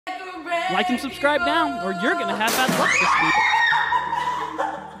Like and subscribe now, or you're gonna have bad luck this week.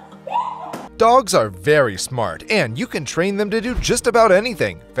 Dogs are very smart, and you can train them to do just about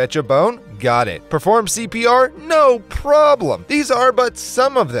anything. Fetch a bone? Got it. Perform CPR? No problem. These are but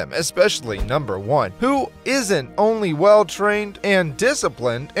some of them, especially number 1, who isn't only well-trained and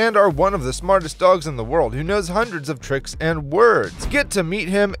disciplined and are one of the smartest dogs in the world who knows hundreds of tricks and words. Get to meet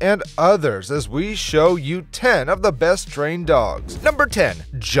him and others as we show you 10 of the best trained dogs. Number 10,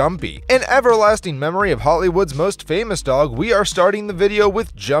 Jumpy. An everlasting memory of Hollywood's most famous dog, we are starting the video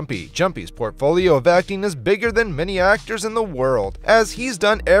with Jumpy. Jumpy's portfolio of acting is bigger than many actors in the world, as he's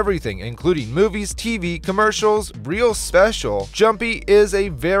done everything, including movies, TV, commercials, real special. Jumpy is a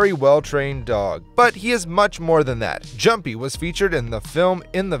very well-trained dog, but he is much more than that. Jumpy was featured in the film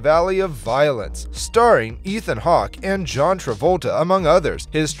In the Valley of Violence, starring Ethan Hawke and John Travolta, among others.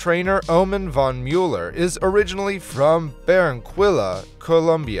 His trainer, Oman von Muller, is originally from Barranquilla,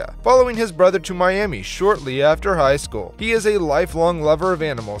 Colombia, following his brother to Miami shortly after high school. He is a lifelong lover of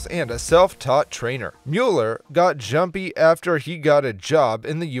animals and a self-taught trainer. Muller got Jumpy after he got a job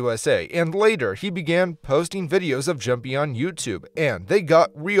in the USA, and later he began posting videos of Jumpy on YouTube, and they got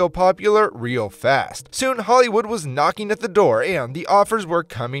real popular real fast. Soon Hollywood was knocking at the door and the offers were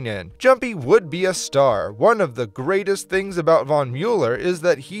coming in. Jumpy would be a star. One of the greatest things about von Muller is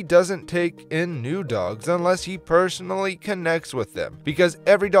that he doesn't take in new dogs unless he personally connects with them, because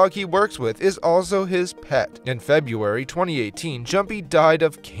every dog he works with is also his pet. In February 2018, Jumpy died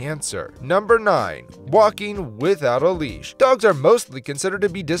of cancer. Number 9, walking without a leash. Dogs are mostly considered to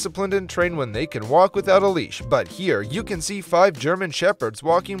be disciplined and trained when they can walk without a leash, but here you can see 5 German Shepherds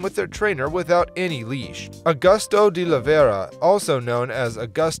walking with their trainer without any leash. Augusto de Oliveira, also known as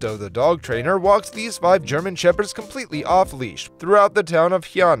Augusto the dog trainer, walks these 5 German Shepherds completely off leash throughout the town of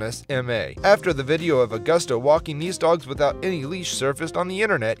Giannis, MA. After the video of Augusto walking these dogs without any leash surfaced on the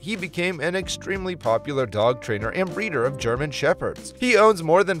internet, he became an extremely popular dog trainer and breeder of German Shepherds. He owns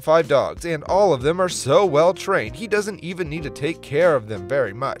more than 5 dogs, and all of them are so well trained he doesn't even need to take care of them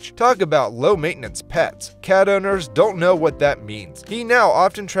very much. Talk about low maintenance pets. Cat owners don't know what that means. He now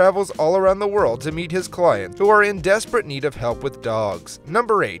often travels all around the world to meet his clients who are in desperate need of help with dogs.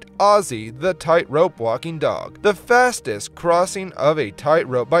 Number 8, Ozzy the tightrope walking dog. The fastest crossing of a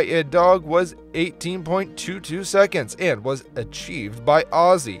tightrope by a dog was 18.22 seconds and was achieved by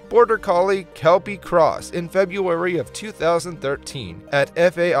Ozzy Border Collie Kelpie Cross in February of 2013 at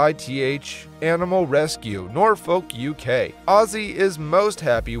FAITH Animal Rescue, Norfolk, UK. Ozzy is most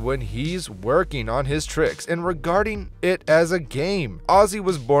happy when he's working on his tricks and regarding it as a game. Ozzy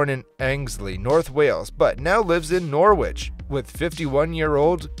was born in Angsley, North Wales, but now lives in Norwich with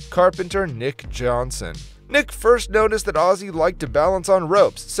 51-year-old carpenter Nick Johnson. Nick first noticed that Ozzy liked to balance on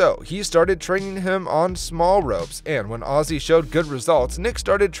ropes, so he started training him on small ropes, and when Ozzy showed good results, Nick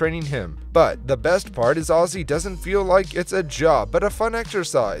started training him. But the best part is Ozzy doesn't feel like it's a job, but a fun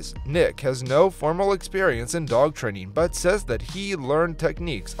exercise. Nick has no formal experience in dog training, but says that he learned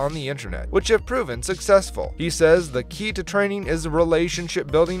techniques on the internet, which have proven successful. He says the key to training is relationship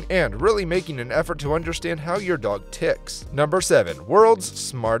building and really making an effort to understand how your dog ticks. Number 7, world's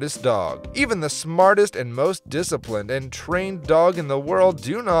smartest dog. Even the smartest and most disciplined and trained dog in the world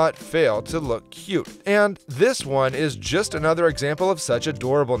do not fail to look cute. And this one is just another example of such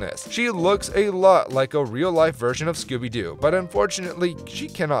adorableness. She looks a lot like a real-life version of Scooby-Doo, but unfortunately, she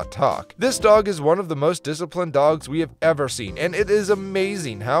cannot talk. This dog is one of the most disciplined dogs we have ever seen, and it is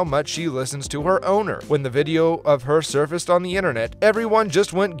amazing how much she listens to her owner. When the video of her surfaced on the internet, everyone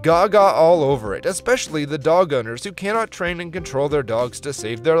just went gaga all over it, especially the dog owners who cannot train and control their dogs to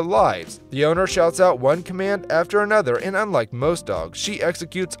save their lives. The owner shouts out one command after another, and unlike most dogs, she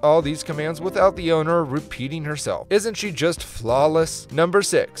executes all these commands without the owner repeating herself. Isn't she just flawless? Number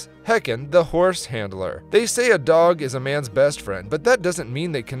 6, Hawke the horse handler. They say a dog is a man's best friend, but that doesn't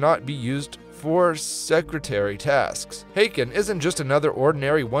mean they cannot be used for secretary tasks. Hawke isn't just another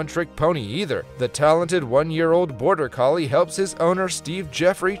ordinary one-trick pony either. The talented 1-year-old border collie helps his owner Steve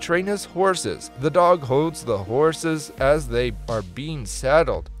Jeffrey train his horses. The dog holds the horses as they are being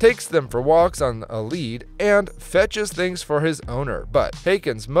saddled, takes them for walks on a lead, and fetches things for his owner. But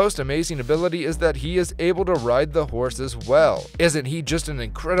Hawke's most amazing ability is that he is able to ride the horses well. Isn't he just an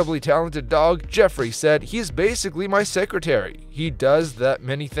incredibly talented dog? Jeffrey said, "He's basically my secretary. He does that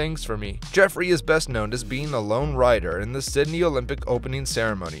many things for me." Jeffrey Jeffrey is best known as being a lone rider in the Sydney Olympic opening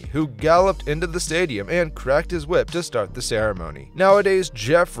ceremony who galloped into the stadium and cracked his whip to start the ceremony. Nowadays,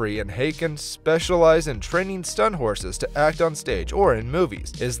 Jeffrey and Hawke specialize in training stunt horses to act on stage or in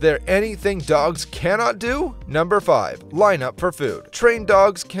movies. Is there anything dogs cannot do? Number 5. Line up for food. Trained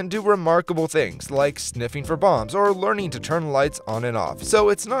dogs can do remarkable things like sniffing for bombs or learning to turn lights on and off, so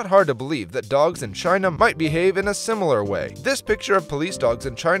it's not hard to believe that dogs in China might behave in a similar way. This picture of police dogs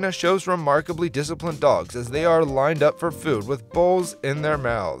in China shows remarkably disciplined dogs as they are lined up for food with bowls in their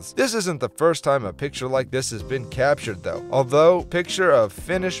mouths. This isn't the first time a picture like this has been captured though, although picture of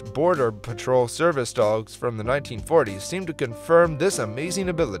Finnish border patrol service dogs from the 1940s seem to confirm this amazing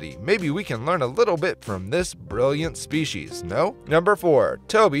ability. Maybe we can learn a little bit from this brilliant species, no? Number 4.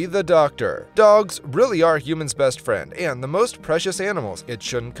 Toby the doctor. Dogs really are humans' best friend and the most precious animals. It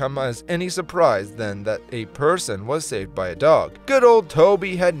shouldn't come as any surprise then that a person was saved by a dog. Good old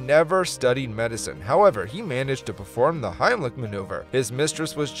Toby had never studied medicine. However, he managed to perform the Heimlich maneuver. His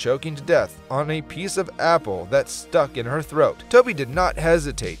mistress was choking to death on a piece of apple that stuck in her throat. Toby did not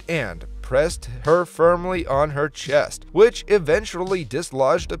hesitate and pressed her firmly on her chest, which eventually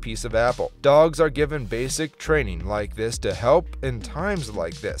dislodged a piece of apple. Dogs are given basic training like this to help in times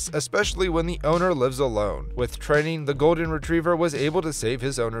like this, especially when the owner lives alone. With training, the golden retriever was able to save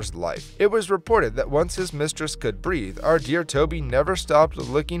his owner's life. It was reported that once his mistress could breathe, our dear Toby never stopped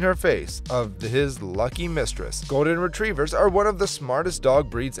licking her face of his lucky mistress. Golden retrievers are one of the smartest dog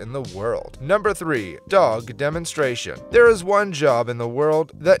breeds in the world. Number 3. Dog demonstration. There is one job in the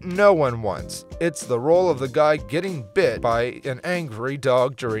world that no one wants. It's the role of the guy getting bit by an angry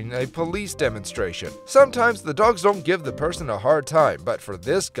dog during a police demonstration. Sometimes the dogs don't give the person a hard time, but for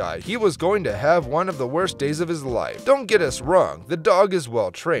this guy, he was going to have one of the worst days of his life. Don't get us wrong, the dog is well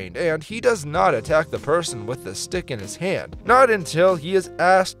trained and he does not attack the person with the stick in his hand. Not until he is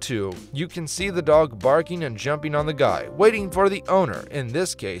asked to. You can see the dog barking and jumping on the guy, waiting for the owner, in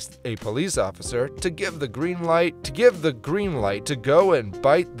this case a police officer, to give the green light to go and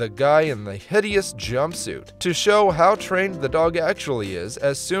bite the guy in the hideous jumpsuit. To show how trained the dog actually is,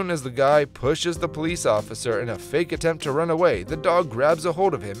 as soon as the guy pushes the police officer in a fake attempt to run away, the dog grabs a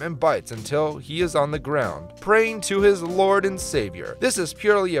hold of him and bites until he is on the ground, praying to his Lord and Savior. This is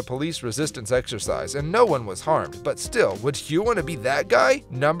purely a police resistance exercise and no one was harmed, but still, would you want to be that guy?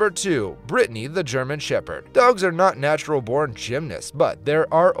 Number 2. Brittany the German Shepherd. Dogs are not natural-born gymnasts, but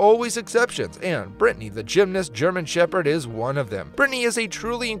there are always exceptions, and Brittany the gymnast German Shepherd is one of them. Brittany is a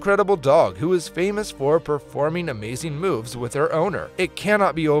truly incredible dog who is famous for performing amazing moves with her owner. It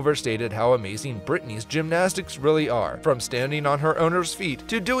cannot be overstated how amazing Brittany's gymnastics really are, from standing on her owner's feet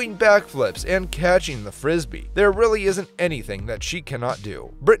to doing backflips and catching the frisbee. There really isn't anything that she cannot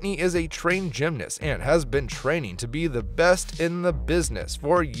do. Brittany is a trained gymnast and has been training to be the best in the business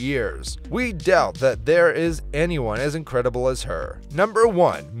for years. We doubt that there is anyone as incredible as her. Number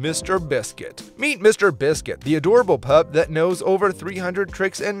 1. Mr. Biscuit. Meet Mr. Biscuit, the adorable pup that knows over 300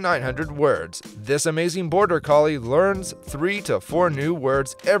 tricks and 900 words. This amazing border collie learns 3 to 4 new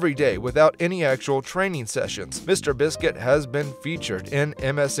words every day without any actual training sessions. Mr. Biscuit has been featured in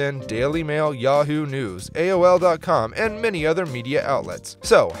MSN, Daily Mail, Yahoo News, AOL.com, and many other media outlets.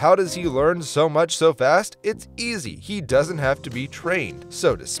 So, how does he learn so much so fast? It's easy. He doesn't have to be trained,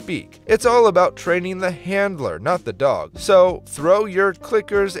 so to speak. It's all about training the handler, not the dog. So, throw your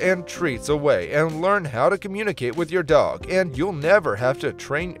clickers and treats away and learn how to communicate with your dog, and you'll never have to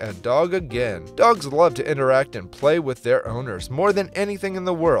train a dog again. Dogs love to interact and play with their owners more than anything in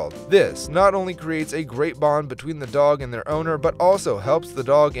the world. This not only creates a great bond between the dog and their owner, but also helps the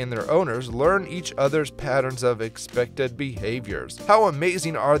dog and their owners learn each other's patterns of expected behaviors. How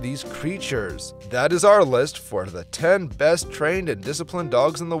amazing are these creatures? That is our list for the 10 best trained and disciplined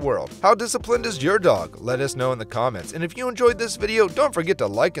dogs in the world. How disciplined is your dog? Let us know in the comments. And if you enjoyed this video, don't forget to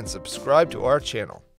like and subscribe to our channel.